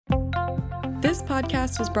This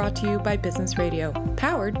podcast is brought to you by Business Radio,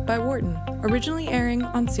 powered by Wharton, originally airing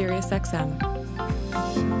on SiriusXM.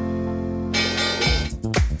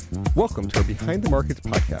 Welcome to our Behind the Markets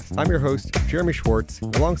podcast. I'm your host, Jeremy Schwartz.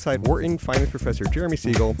 Alongside Wharton Finance Professor Jeremy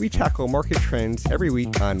Siegel, we tackle market trends every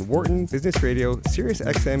week on Wharton Business Radio,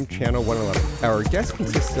 SiriusXM Channel 111. Our guest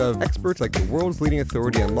consists of experts like the world's leading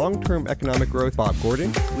authority on long-term economic growth, Bob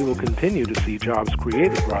Gordon. We will continue to see jobs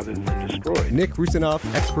created rather than destroyed. Nick Rusinoff,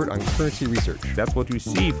 expert on currency research. That's what you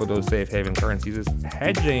see for those safe haven currencies is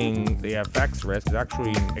hedging the FX risk is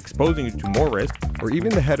actually exposing you to more risk. Or even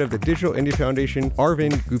the head of the Digital India Foundation,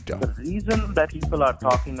 Arvind Gupta. The reason that people are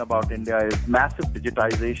talking about India is massive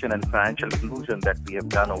digitization and financial inclusion that we have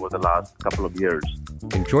done over the last couple of years.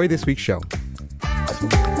 Enjoy this week's show.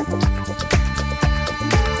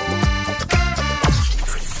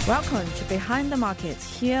 Welcome to Behind the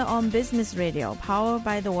Markets here on Business Radio, powered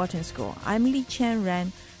by the Wharton School. I'm Li Chen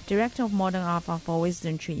Ran, Director of Modern Alpha for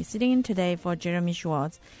WisdomTree, sitting in today for Jeremy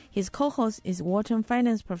Schwartz. His co-host is Wharton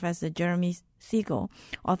Finance Professor Jeremy Siegel,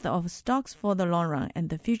 author of Stocks for the Long Run and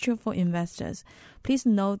the Future for Investors. Please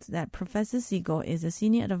note that Professor Siegel is a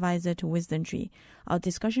senior advisor to WisdomTree. Our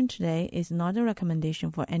discussion today is not a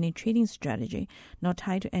recommendation for any trading strategy, nor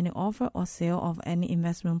tied to any offer or sale of any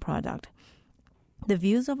investment product. The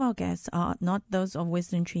views of our guests are not those of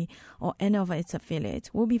WisdomTree or any of its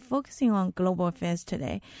affiliates. We'll be focusing on global affairs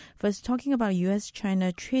today. First, talking about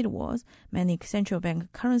U.S.-China trade wars, many central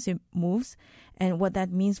bank currency moves, and what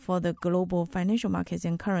that means for the global financial markets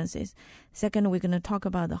and currencies. Second, we're going to talk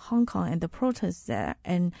about the Hong Kong and the protests there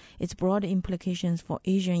and its broad implications for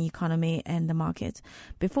Asian economy and the markets.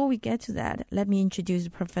 Before we get to that, let me introduce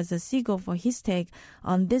Professor Siegel for his take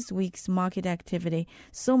on this week's market activity.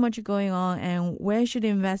 So much going on, and where should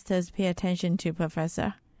investors pay attention to,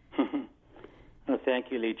 Professor? Well, thank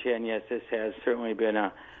you, Li Chen. Yes, this has certainly been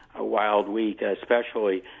a wild week,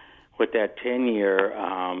 especially with that 10-year,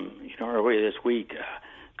 earlier this week,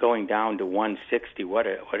 going down to 160. What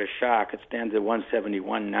a shock. It stands at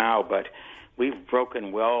 171 now, but we've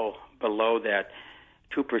broken well below that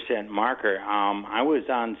 2% marker. I was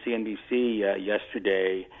on CNBC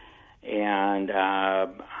yesterday, and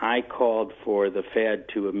I called for the Fed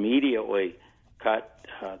to immediately cut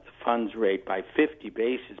the funds rate by 50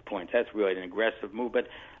 basis points. That's really an aggressive move, but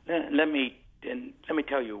let me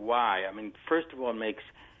tell you why. I mean, first of all, it makes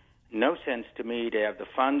no sense to me to have the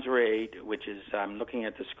funds rate, which is, I'm looking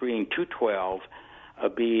at the screen, 212,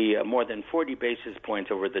 be more than 40 basis points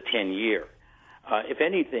over the 10-year. If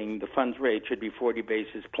anything, the funds rate should be 40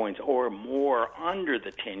 basis points or more under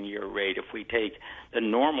the 10-year rate if we take the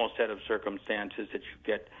normal set of circumstances that you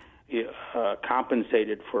get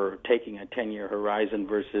compensated for taking a 10-year horizon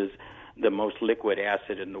versus the most liquid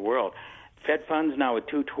asset in the world. Fed funds now at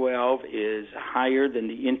 212 is higher than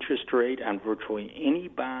the interest rate on virtually any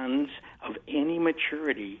bonds of any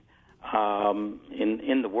maturity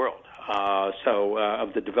in the world,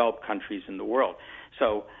 of the developed countries in the world.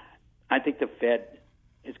 So I think the Fed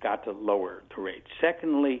has got to lower the rate.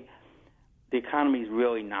 Secondly, the economy is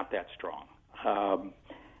really not that strong.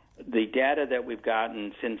 The data that we've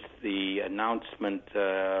gotten since the announcement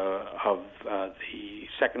of the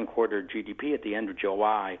second quarter GDP at the end of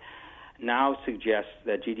July now suggests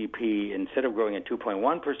that GDP, instead of growing at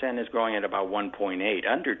 2.1%, is growing at about 1.8,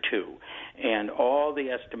 under 2. And all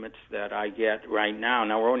the estimates that I get right now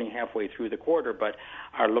we're only halfway through the quarter, but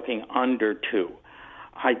are looking under 2.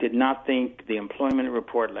 I did not think the employment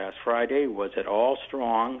report last Friday was at all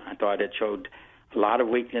strong. I thought it showed a lot of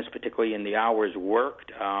weakness, particularly in the hours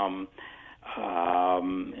worked. It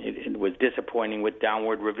was disappointing with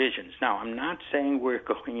downward revisions. Now, I'm not saying we're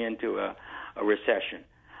going into a recession.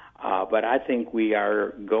 But I think we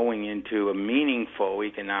are going into a meaningful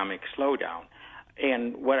economic slowdown.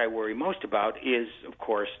 And what I worry most about is, of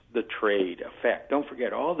course, the trade effect. Don't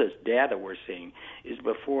forget, all this data we're seeing is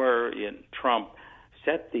before Trump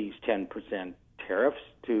set these 10% tariffs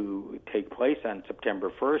to take place on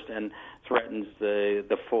September 1st and threatens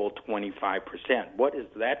the full 25%. What is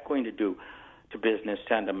that going to do to business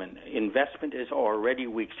sentiment? Investment is already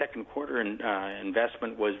weak. Second quarter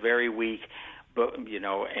investment was very weak. But,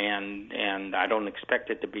 and I don't expect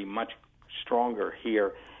it to be much stronger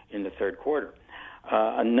here in the third quarter.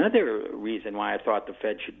 Another reason why I thought the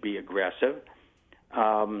Fed should be aggressive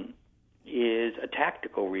is a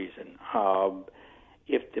tactical reason.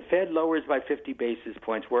 If the Fed lowers by 50 basis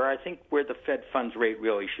points, where the Fed funds rate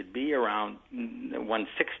really should be, around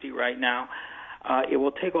 160 right now, it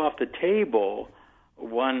will take off the table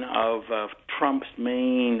one of Trump's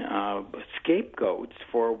main scapegoats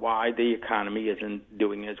for why the economy isn't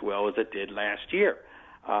doing as well as it did last year.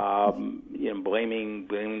 blaming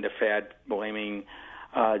the Fed, blaming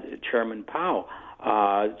Chairman Powell.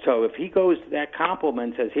 So if he goes to that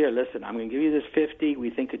compliment and says, here, listen, I'm going to give you this 50, we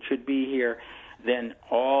think it should be here, then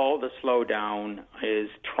all the slowdown is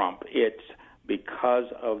Trump. It's because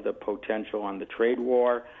of the potential on the trade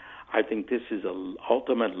war. I think this is an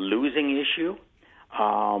ultimate losing issue,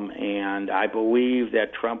 and I believe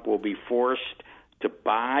that Trump will be forced to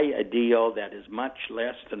buy a deal that is much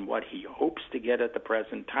less than what he hopes to get at the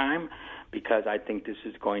present time, because I think this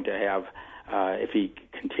is going to have, if he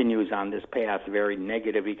continues on this path, very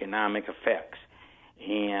negative economic effects.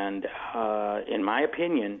 And in my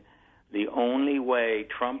opinion, the only way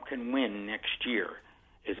Trump can win next year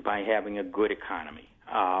is by having a good economy.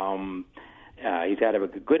 He's got to have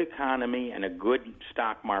a good economy and a good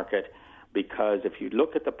stock market, because if you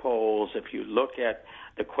look at the polls, if you look at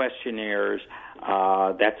the questionnaires,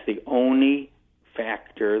 that's the only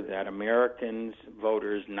factor that Americans,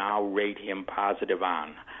 voters now rate him positive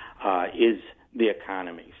on, is the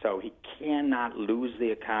economy. So he cannot lose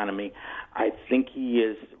the economy. I think he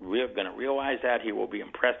is going to realize that. He will be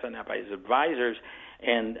impressed on that by his advisors,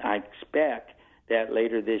 and I expect that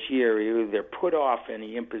later this year he'll either put off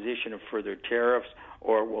any imposition of further tariffs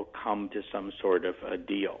or will come to some sort of a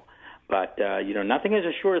deal. But, nothing is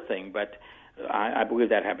a sure thing, but I believe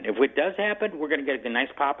that happened. If it does happen, we're going to get a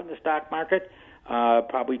nice pop in the stock market,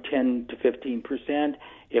 probably 10 to 15%.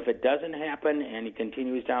 If it doesn't happen and he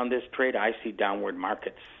continues down this trade, I see downward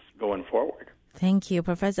markets going forward. Thank you,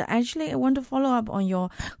 Professor. Actually, I want to follow up on your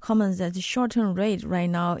comments that the short-term rate right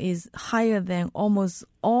now is higher than almost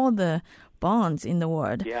all the bonds in the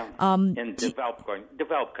world. Yeah, in developed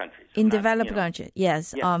countries. In developed countries,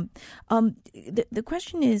 yes. Yeah. The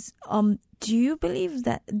question is, do you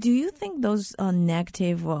think those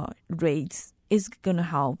negative rates is going to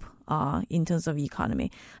help in terms of economy?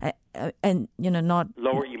 And not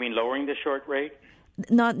lower. You mean lowering the short rate?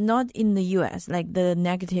 Not in the U.S. like the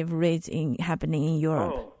negative rates happening in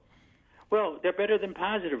Europe. Oh. Well, they're better than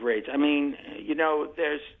positive rates. I mean,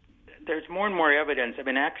 there's more and more evidence. I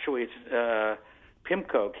mean, actually,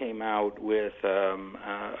 PIMCO came out with a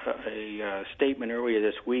statement earlier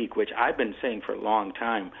this week, which I've been saying for a long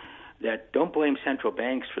time, that don't blame central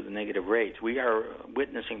banks for the negative rates. We are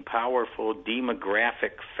witnessing powerful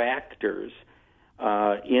demographic factors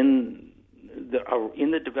in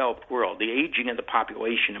the developed world. The aging of the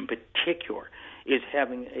population, in particular, is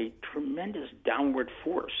having a tremendous downward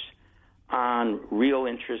force on real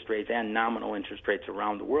interest rates and nominal interest rates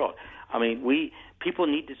around the world. I mean, people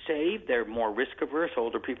need to save. They're more risk averse.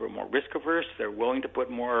 Older people are more risk averse. They're willing to put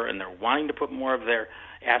more, and they're wanting to put more of their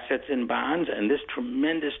assets in bonds. And this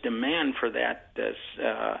tremendous demand for that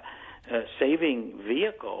saving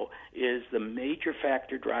vehicle is the major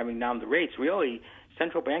factor driving down the rates. Really,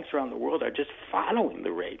 central banks around the world are just following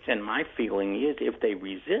the rates. And my feeling is if they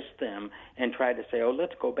resist them and try to say,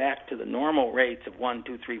 let's go back to the normal rates of 1%,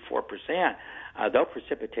 2%, 3%, 4%, they'll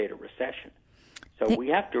precipitate a recession. So we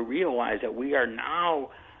have to realize that we are now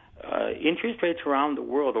interest rates around the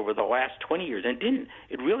world over the last 20 years, and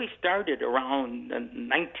it really started around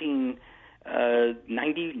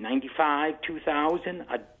 1990, 95, 2000,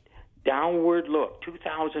 a downward look.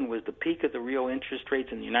 2000 was the peak of the real interest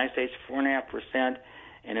rates in the United States, 4.5%.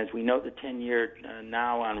 And as we know, the 10-year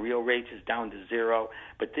now on real rates is down to 0.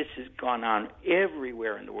 But this has gone on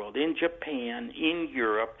everywhere in the world, in Japan, in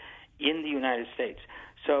Europe, in the United States.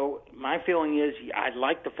 So my feeling is I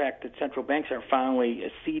like the fact that central banks are finally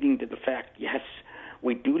acceding to the fact, yes,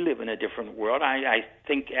 we do live in a different world. I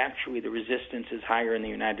think actually the resistance is higher in the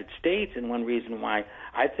United States, and one reason why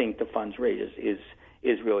I think the funds rate is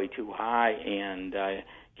really too high. And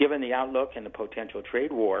given the outlook and the potential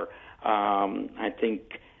trade war, I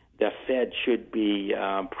think the Fed should be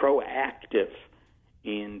proactive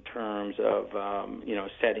in terms of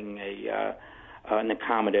setting an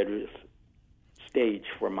accommodative stage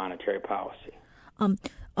for monetary policy. On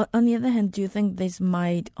the other hand, do you think this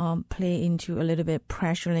might play into a little bit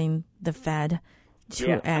pressuring the Fed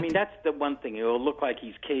to act? I mean, that's the one thing. It will look like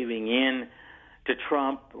he's caving in to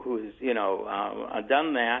Trump, who's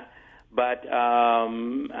done that. But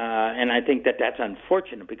and I think that that's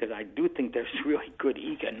unfortunate, because I do think there's really good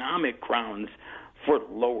economic grounds for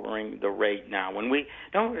lowering the rate now.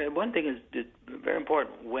 One thing is very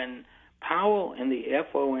important. When Powell and the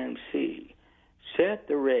FOMC set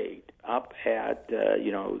the rate up at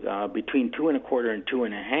between 2.25% and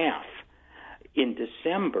 2.5% in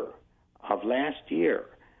December of last year,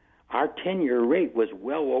 our 10-year rate was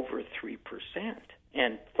well over 3%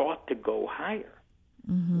 and thought to go higher.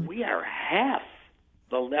 Mm-hmm. We are half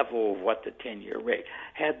the level of what the 10-year rate.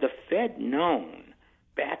 Had the Fed known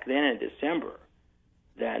back then in December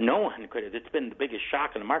that no one could have. It's been the biggest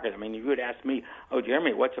shock in the market. I mean, if you would ask me,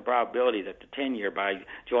 Jeremy, what's the probability that the 10-year by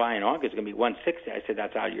July and August is going to be 160? I said,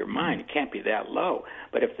 that's out of your mind. It can't be that low.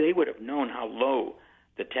 But if they would have known how low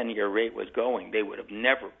the 10-year rate was going, they would have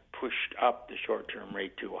never pushed up the short-term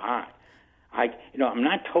rate too high. I'm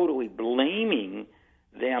not totally blaming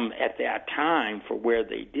them at that time for where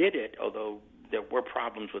they did it, although there were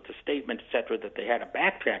problems with the statement, et cetera, that they had to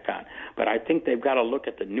backtrack on. But I think they've got to look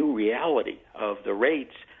at the new reality of the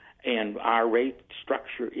rates, and our rate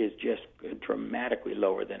structure is just dramatically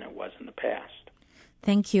lower than it was in the past.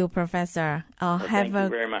 Thank you, Professor. Thank you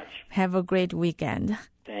very much. Have a great weekend.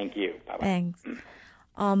 Thank you. Bye-bye. Thanks.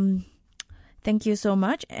 Thank you so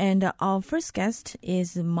much. And our first guest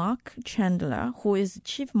is Mark Chandler, who is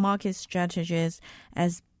Chief Market Strategist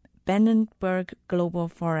at Vandenberg Global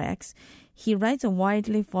Forex. He writes a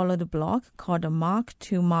widely followed blog called Mark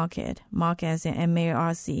to Market, Mark as in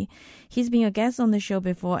M-A-R-C. He's been a guest on the show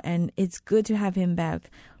before, and it's good to have him back.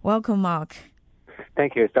 Welcome, Mark.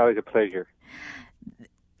 Thank you. It's always a pleasure.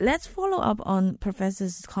 Let's follow up on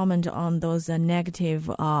Professor's comment on those negative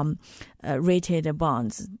rated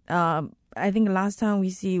bonds. I think last time we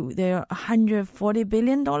see there are $140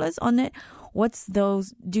 billion on it.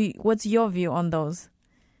 What's your view on those?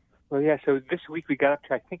 Well, yeah, so this week we got up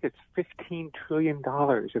to, I think it's $15 trillion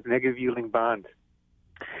of negative yielding bonds.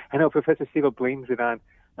 I know Professor Siegel blames it on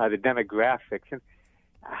the demographics. And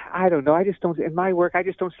I don't know. In my work, I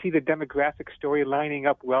just don't see the demographic story lining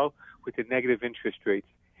up well with the negative interest rates.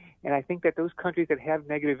 And I think that those countries that have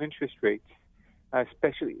negative interest rates,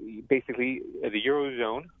 especially basically the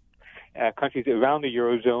Eurozone, countries around the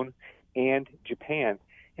Eurozone, and Japan,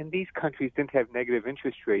 and these countries didn't have negative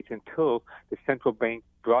interest rates until the central bank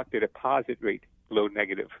brought their deposit rate below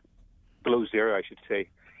zero, I should say.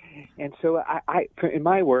 And so in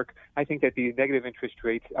my work, I think that the negative interest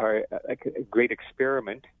rates are a great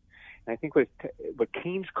experiment. And I think what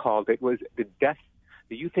Keynes called it was the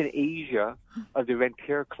euthanasia of the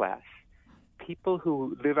rentier class, people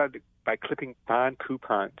who live by clipping bond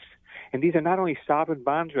coupons. And these are not only sovereign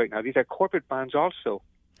bonds right now, these are corporate bonds also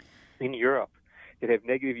in Europe that have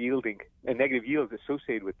negative yields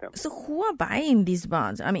associated with them. So who are buying these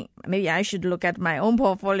bonds? I mean, maybe I should look at my own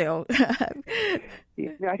portfolio.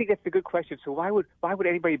 I think that's a good question. So why would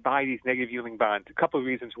anybody buy these negative yielding bonds? A couple of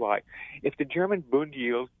reasons why. If the German Bund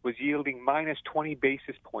yield was yielding minus 20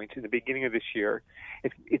 basis points in the beginning of this year,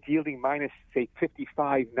 it's yielding minus, say,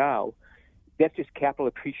 55 now, that's just capital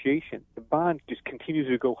appreciation. The bond just continues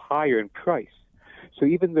to go higher in price. So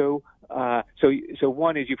even though, so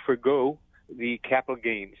one is you forgo the capital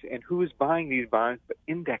gains. And who is buying these bonds? But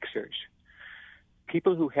indexers.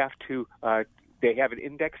 People who have to, they have an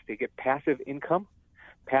index, they get passive income,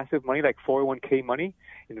 passive money like 401k money,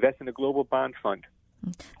 invest in a global bond fund.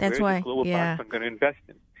 That's why the global bond fund going to invest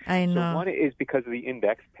in? I know. So one is because of the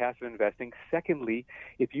index, passive investing. Secondly,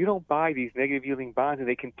 if you don't buy these negative yielding bonds and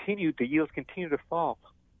the yields continue to fall,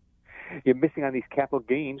 you're missing on these capital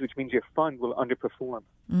gains, which means your fund will underperform.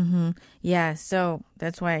 Mm-hmm. Yeah, so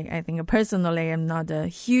that's why I think personally I'm not a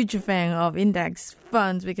huge fan of index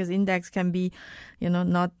funds because index can be,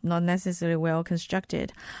 not necessarily well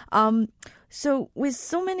constructed. So with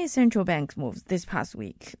so many central bank moves this past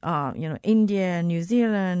week, India, New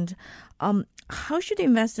Zealand, how should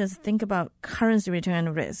investors think about currency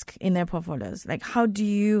return risk in their portfolios? Like, how do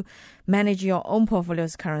you manage your own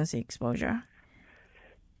portfolio's currency exposure?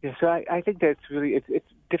 Yeah, so I think that's really it's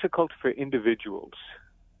difficult for individuals.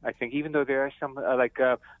 I think even though there are some like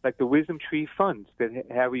the Wisdom Tree funds that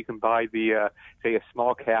have you can buy the say a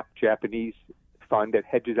small cap Japanese fund that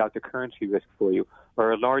hedges out the currency risk for you,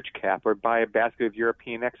 or a large cap, or buy a basket of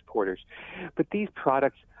European exporters. But these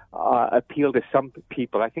products appeal to some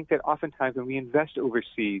people. I think that oftentimes when we invest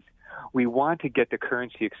overseas, we want to get the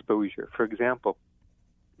currency exposure. For example,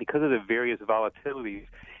 because of the various volatilities,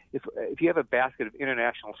 if you have a basket of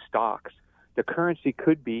international stocks, the currency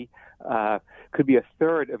could be a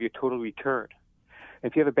third of your total return.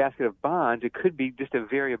 If you have a basket of bonds, it could be just a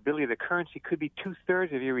variability. The currency could be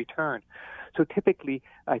 2/3 of your return. So typically,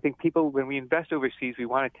 I think people, when we invest overseas, we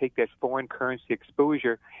want to take that foreign currency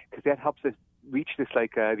exposure because that helps us reach this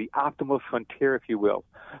the optimal frontier, if you will,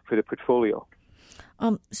 for the portfolio.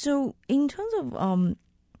 So in terms of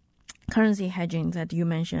currency hedging that you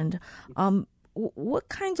mentioned, what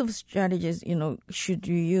kinds of strategies, should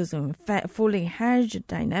you use? Fully hedged,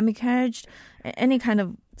 dynamic hedged, any kind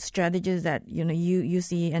of strategies that, you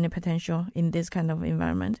see any potential in this kind of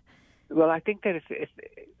environment? Well, I think that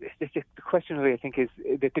it's the question really, I think, is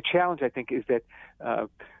that the challenge, I think, is that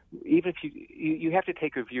even if you have to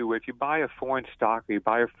take a view where if you buy a foreign stock or you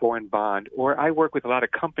buy a foreign bond, or I work with a lot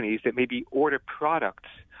of companies that maybe order products,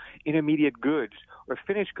 intermediate goods, or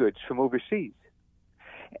finished goods from overseas.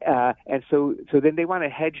 And so then they want to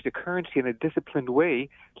hedge the currency in a disciplined way,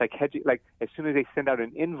 like as soon as they send out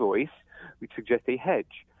an invoice, we suggest they hedge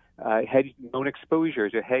known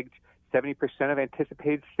exposures, or hedge 70% of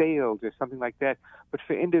anticipated sales, or something like that. But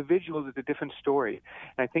for individuals, it's a different story.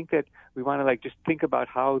 And I think that we want to just think about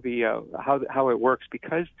how how it works,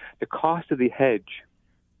 because the cost of the hedge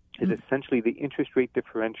is essentially the interest rate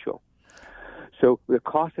differential. So the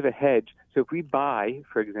cost of a hedge, so if we buy,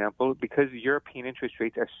 for example, because European interest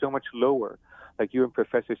rates are so much lower, like you and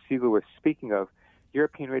Professor Siegel were speaking of,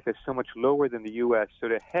 European rates are so much lower than the U.S. So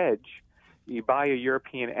to hedge, you buy a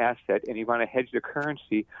European asset and you want to hedge the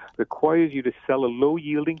currency, requires you to sell a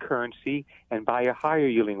low-yielding currency and buy a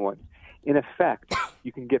higher-yielding one. In effect,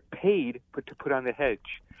 you can get paid to put on the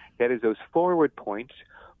hedge. That is, those forward points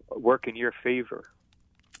work in your favor.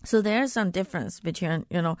 So there's some difference between,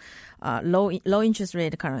 low interest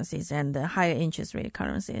rate currencies and the higher interest rate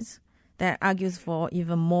currencies. That argues for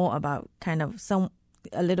even more about kind of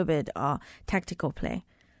a little bit tactical play.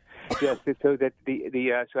 Yes, so that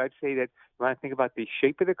so I'd say that you want to think about the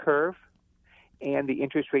shape of the curve and the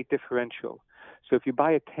interest rate differential. So if you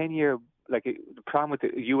buy a 10-year, the problem with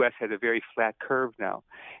the U.S. has a very flat curve now.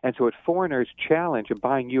 And so what foreigners challenge in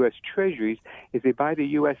buying U.S. treasuries is they buy the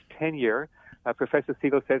U.S. 10-year, Professor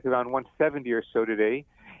Siegel says around 170 or so today,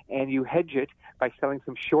 and you hedge it by selling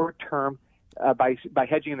some short-term, by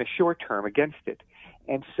hedging in the short term against it.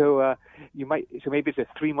 And so maybe it's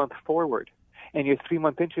a 3-month forward, and your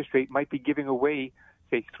 3-month interest rate might be giving away,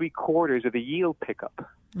 say, 3/4 of the yield pickup.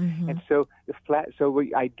 Mm-hmm. And so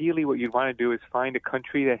ideally what you'd want to do is find a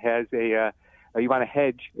country that has you want to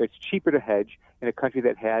hedge, it's cheaper to hedge in a country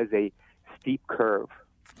that has a steep curve.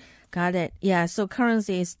 Got it. Yeah, so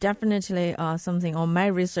currency is definitely something on my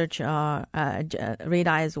research radar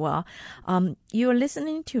as well. You're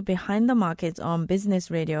listening to Behind the Markets on Business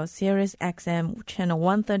Radio, Sirius XM, channel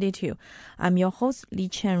 132. I'm your host, Li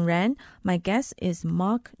Chen Ran. My guest is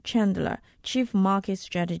Mark Chandler, Chief Market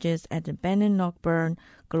Strategist at Bannon Knockburn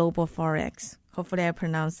Global Forex. Hopefully I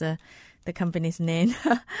pronounced the company's name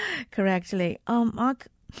correctly. Mark,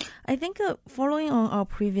 I think following on our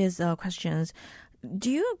previous questions,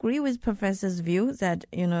 do you agree with Professor's view that,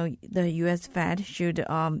 the U.S. Fed should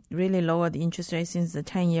really lower the interest rate since the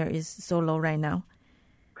 10-year is so low right now?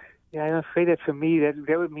 Yeah, I'm afraid that for me, that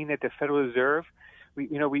would mean that the Federal Reserve, we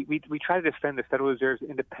try to defend the Federal Reserve's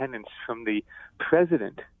independence from the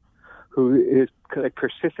president, who is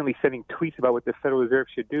persistently sending tweets about what the Federal Reserve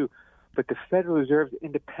should do. But the Federal Reserve's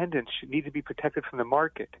independence should need to be protected from the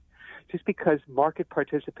market. Just because market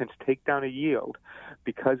participants take down a yield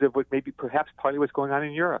because of what maybe perhaps partly what's going on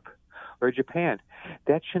in Europe or Japan,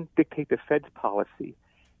 that shouldn't dictate the Fed's policy.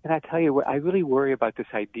 And I tell you what, I really worry about this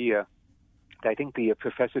idea that I think the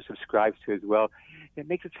professor subscribes to as well. It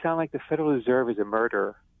makes it sound like the Federal Reserve is a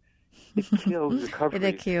murderer. It kills recovery.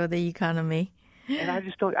 It kills the economy. And I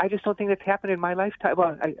just don't think that's happened in my lifetime.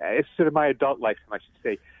 Well, it's sort of my adult lifetime, I should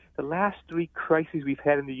say. The last 3 crises we've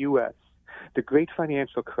had in the U.S., the great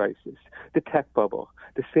financial crisis, the tech bubble,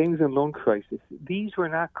 the savings and loan crisis, these were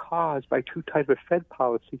not caused by too tight of a Fed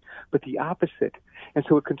policy, but the opposite. And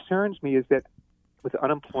so what concerns me is that with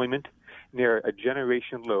unemployment near a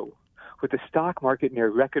generation low, with the stock market near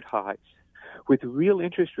record highs, with real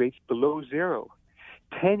interest rates below zero,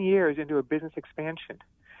 10 years into a business expansion,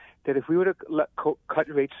 that if we were to cut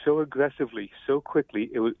rates so aggressively, so quickly,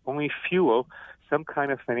 it would only fuel some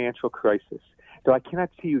kind of financial crisis. So I cannot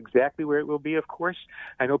see exactly where it will be, of course.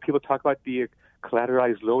 I know people talk about the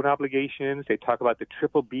collateralized loan obligations. They talk about the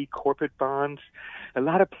BBB corporate bonds. A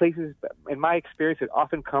lot of places, in my experience, it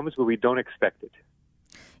often comes where we don't expect it.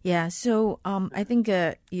 Yeah, so I think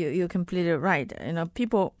you're completely right.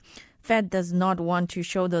 Fed does not want to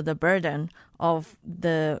shoulder the burden of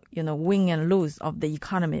the win and lose of the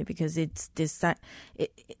economy because it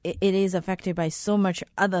is affected by so much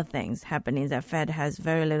other things happening that Fed has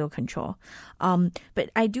very little control. But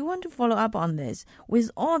I do want to follow up on this. With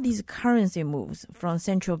all these currency moves from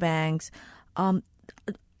central banks,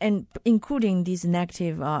 and including these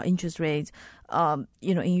negative interest rates, in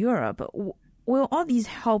Europe, will all these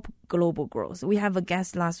help global growth? We have a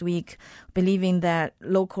guest last week believing that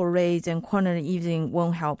local rates and quantitative easing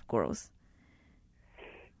won't help growth.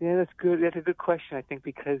 Yeah, that's good. That's a good question, I think,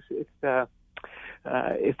 because it's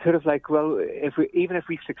sort of like, well, even if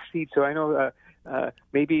we succeed. So I know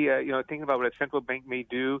maybe thinking about what a central bank may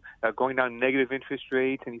do, going down negative interest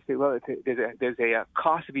rates, and you say, well, there's a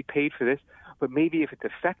cost to be paid for this, but maybe if it's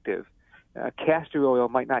effective, castor oil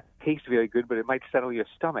might not taste very good, but it might settle your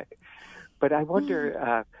stomach. But I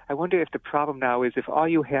wonder if the problem now is if all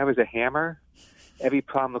you have is a hammer, every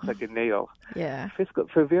problem looks like a nail. Yeah.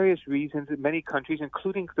 For various reasons, in many countries,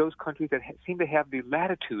 including those countries that seem to have the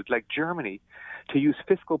latitude, like Germany, to use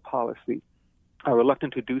fiscal policy, are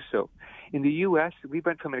reluctant to do so. In the U.S., we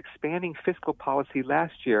went from an expanding fiscal policy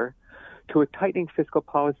last year to a tightening fiscal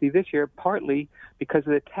policy this year, partly because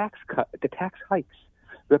of the tax hikes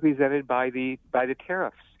represented by the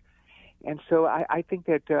tariffs. And so I think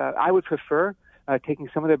that I would prefer taking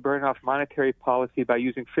some of the burden off monetary policy by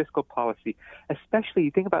using fiscal policy, especially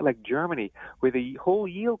you think about like Germany, where the whole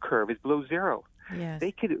yield curve is below zero. Yes.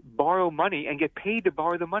 They could borrow money and get paid to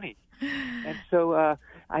borrow the money. And so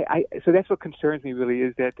so that's what concerns me really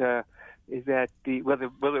is that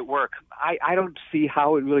will it work? I don't see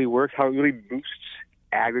how it really works, how it really boosts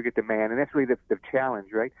aggregate demand, and that's really the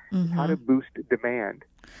challenge, right? Mm-hmm. How to boost demand.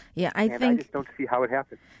 Yeah, I just don't see how it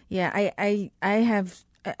happens. Yeah, I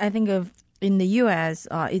think of in the U.S.,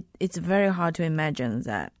 it's very hard to imagine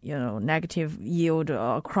that negative yield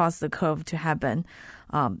across the curve to happen,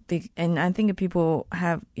 and I think people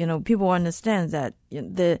understand that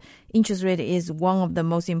the interest rate is one of the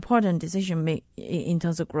most important decision in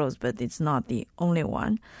terms of growth, but it's not the only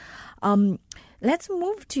one. Let's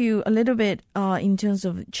move to a little bit in terms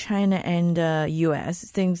of China and U.S.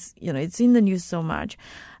 things. It's in the news so much.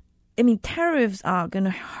 I mean, tariffs are going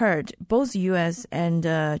to hurt both U.S. and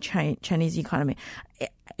Chinese economy.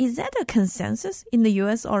 Is that a consensus in the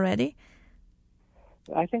U.S. already?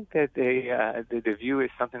 I think that the view is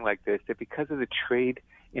something like this, that because of the trade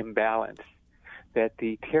imbalance, that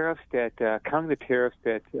the tariffs counting the tariffs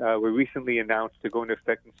that were recently announced to go into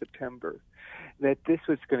effect in September, that this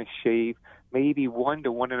was going to shave maybe 1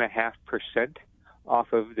 to 1.5%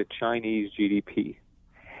 off of the Chinese GDP.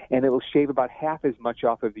 And it will shave about half as much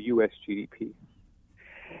off of the U.S. GDP.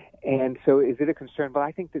 And so is it a concern? Well,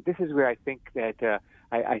 I think that this is where I think that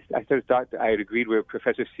I sort of thought I had agreed where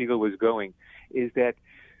Professor Siegel was going, is that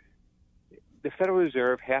the Federal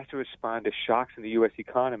Reserve has to respond to shocks in the U.S.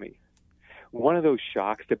 economy. One of those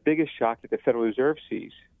shocks, the biggest shock that the Federal Reserve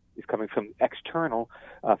sees, is coming from external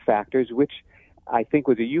factors, which I think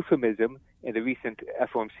was a euphemism in the recent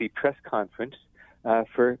FOMC press conference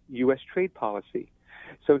for U.S. trade policy.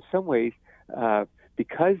 So in some ways,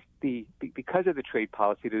 because of the trade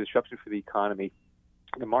policy, the disruption for the economy,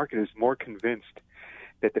 the market is more convinced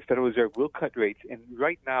that the Federal Reserve will cut rates. And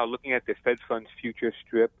right now, looking at the Fed funds future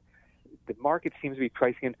strip, the market seems to be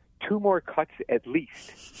pricing in 2 more cuts at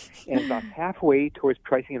least, and about halfway towards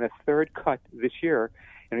pricing in a third cut this year.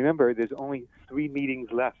 And remember, there's only 3 meetings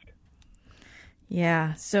left.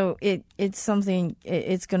 Yeah, so it's something,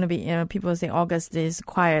 it's going to be, people say August is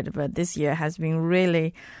quiet, but this year has been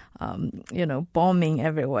really, bombing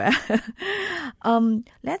everywhere.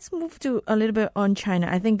 Let's move to a little bit on China.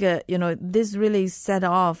 I think, this really set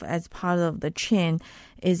off as part of the chain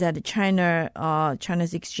is that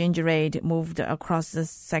China's exchange rate moved across the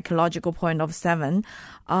psychological point of 7.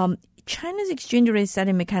 China's exchange rate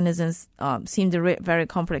setting mechanisms seem very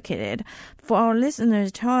complicated. For our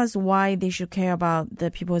listeners, tell us why they should care about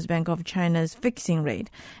the People's Bank of China's fixing rate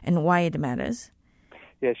and why it matters.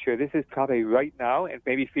 Yeah, sure. This is probably right now, and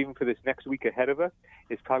maybe even for this next week ahead of us,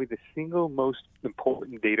 is probably the single most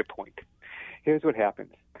important data point. Here's what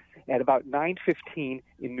happens. At about 9:15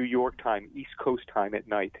 in New York time, East Coast time at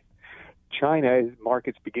night, China's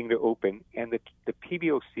markets begin to open, and the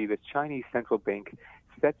PBOC, the Chinese central bank,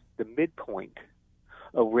 sets the midpoint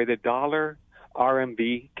of where the dollar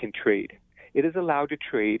RMB can trade. It is allowed to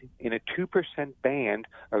trade in a 2% band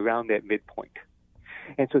around that midpoint.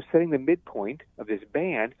 And so setting the midpoint of this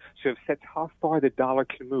band sort of sets how far the dollar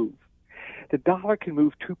can move. The dollar can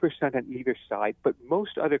move 2% on either side, but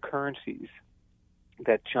most other currencies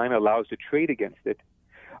that China allows to trade against it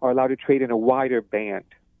are allowed to trade in a wider band.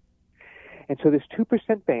 And so this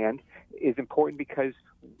 2% band is important because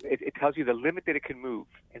it tells you the limit that it can move.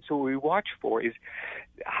 And so what we watch for is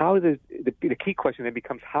how the key question then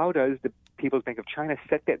becomes, how does the People's Bank of China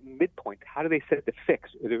set that midpoint? How do they set the fix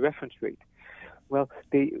or the reference rate? Well,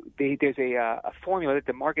 there's a formula that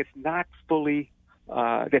the market's not fully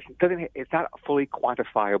it's not fully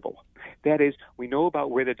quantifiable. That is, we know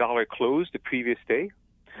about where the dollar closed the previous day.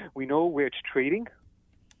 We know where it's trading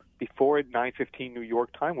before 9:15 New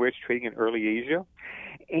York time, where it's trading in early Asia.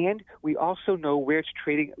 And we also know where it's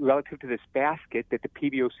trading relative to this basket that the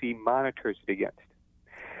PBOC monitors it against.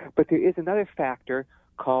 But there is another factor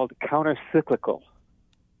called countercyclical,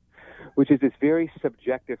 which is this very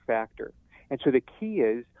subjective factor. And so the key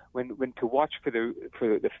is when to watch for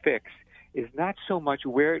the fix is not so much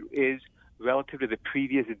where it is relative to the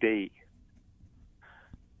previous day.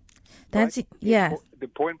 The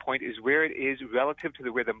important point is where it is relative to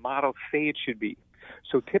where the models say it should be.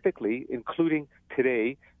 So typically, including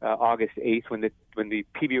today, August 8th, when the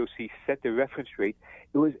PBOC set the reference rate,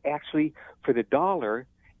 it was actually, for the dollar,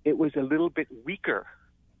 it was a little bit weaker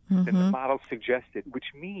than the model suggested,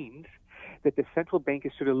 which means that the central bank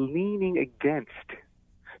is sort of leaning against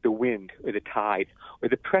the wind or the tide or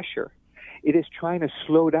the pressure. It is trying to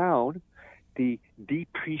slow down the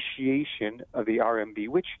depreciation of the RMB,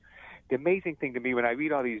 which the amazing thing to me when I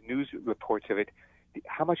read all these news reports of it,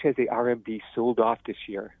 how much has the RMB sold off this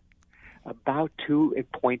year? About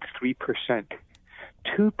 2.3%.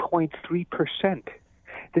 2.3%.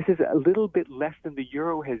 This is a little bit less than the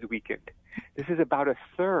euro has weakened. This is about a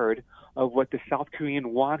third of what the South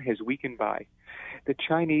Korean won has weakened by. The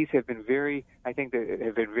Chinese have been very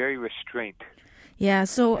restrained. Yeah,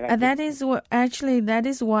 so that is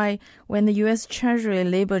why when the U.S. Treasury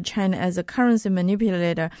labeled China as a currency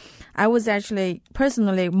manipulator, I was actually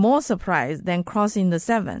personally more surprised than crossing the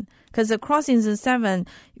 7. Because crossing the 7,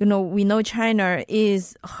 we know China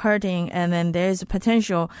is hurting, and then there's a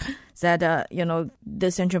potential that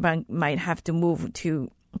the central bank might have to move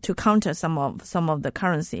to counter some of the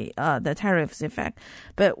currency, the tariffs effect.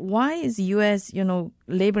 But why is the U.S.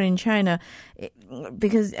 labeling China?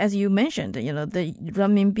 Because as you mentioned, the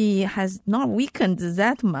renminbi has not weakened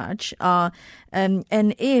that much. And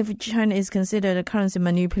if China is considered a currency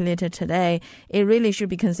manipulator today, it really should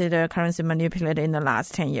be considered a currency manipulator in the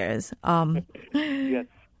last 10 years. Yes,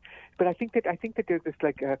 but I think that there's this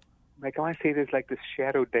I want to say there's like this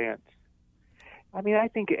shadow dance. I mean, I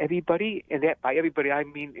think everybody, and that by everybody I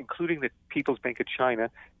mean including the People's Bank of China,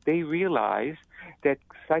 they realize that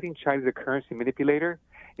citing China as a currency manipulator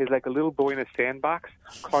is like a little boy in a sandbox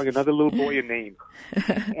calling another little boy a name.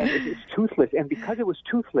 And it's toothless. And because it was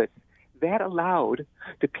toothless, that allowed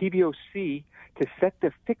the PBOC to set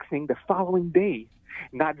the fixing the following day,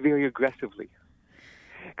 not very aggressively.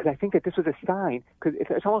 Because I think that this was a sign, because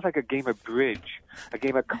it's almost like a game of bridge,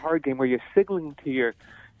 a card game where you're signaling to your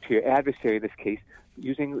adversary in this case,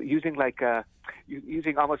 using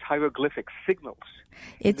almost hieroglyphic signals.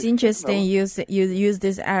 It's interesting you use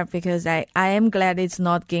this app because I am glad it's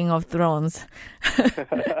not Game of Thrones.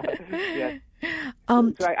 Yes.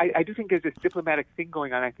 So I do think there's this diplomatic thing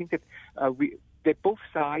going on. I think that that both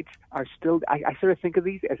sides are still. I sort of think of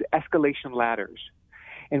these as escalation ladders.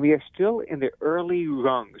 And we are still in the early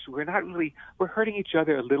rungs. We're hurting each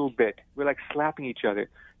other a little bit. We're like slapping each other.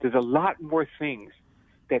 There's a lot more things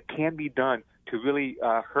that can be done to really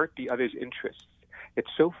hurt the other's interests. That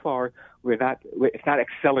so far it's not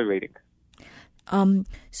accelerating.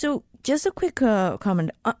 So just a quick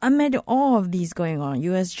comment. Amid all of these going on,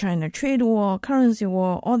 U.S.-China trade war, currency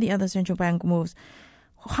war, all the other central bank moves,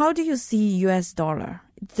 how do you see U.S. dollar?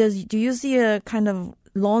 Do you see a kind of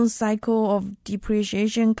long cycle of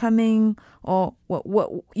depreciation coming, or what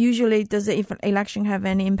usually does the election have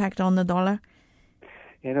any impact on the dollar?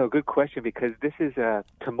 Good question, because this is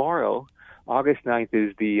tomorrow, August 9th,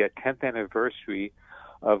 is the 10th anniversary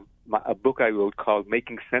of a book I wrote called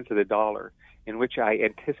Making Sense of the Dollar, in which I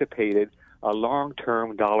anticipated a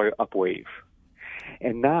long-term dollar upwave.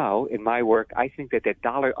 And now, in my work, I think that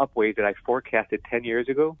dollar upwave that I forecasted 10 years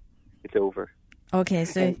ago, it's over. Okay,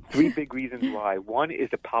 so... And 3 big reasons why. One is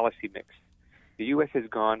the policy mix. The U.S. has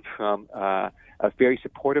gone from a very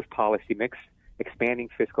supportive policy mix, expanding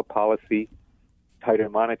fiscal policy, tighter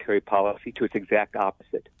monetary policy, to its exact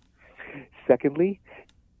opposite. Secondly,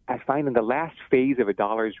 I find in the last phase of a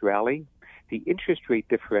dollar's rally, the interest rate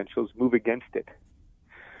differentials move against it.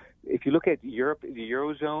 If you look at Europe, the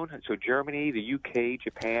Eurozone, so Germany, the UK,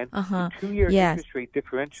 Japan, the 2-year interest rate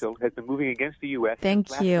differential has been moving against the U.S.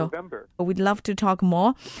 Thank last you. November. We'd love to talk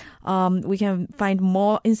more. We can find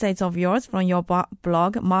more insights of yours from your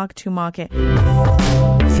blog, Mark to Market.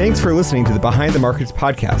 Thanks for listening to the Behind the Markets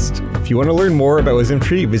podcast. If you want to learn more about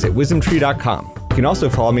WisdomTree, visit wisdomtree.com. You can also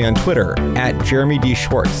follow me on Twitter at Jeremy D.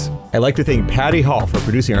 Schwartz. I'd like to thank Patty Hall for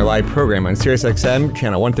producing our live program on SiriusXM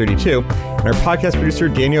Channel 132 and our podcast producer,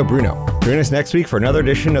 Daniel Bruno. Join us next week for another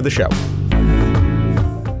edition of the show.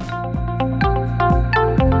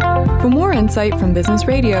 For more insight from Business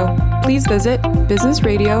Radio, please visit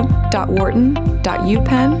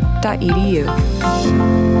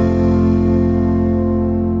businessradio.wharton.upenn.edu.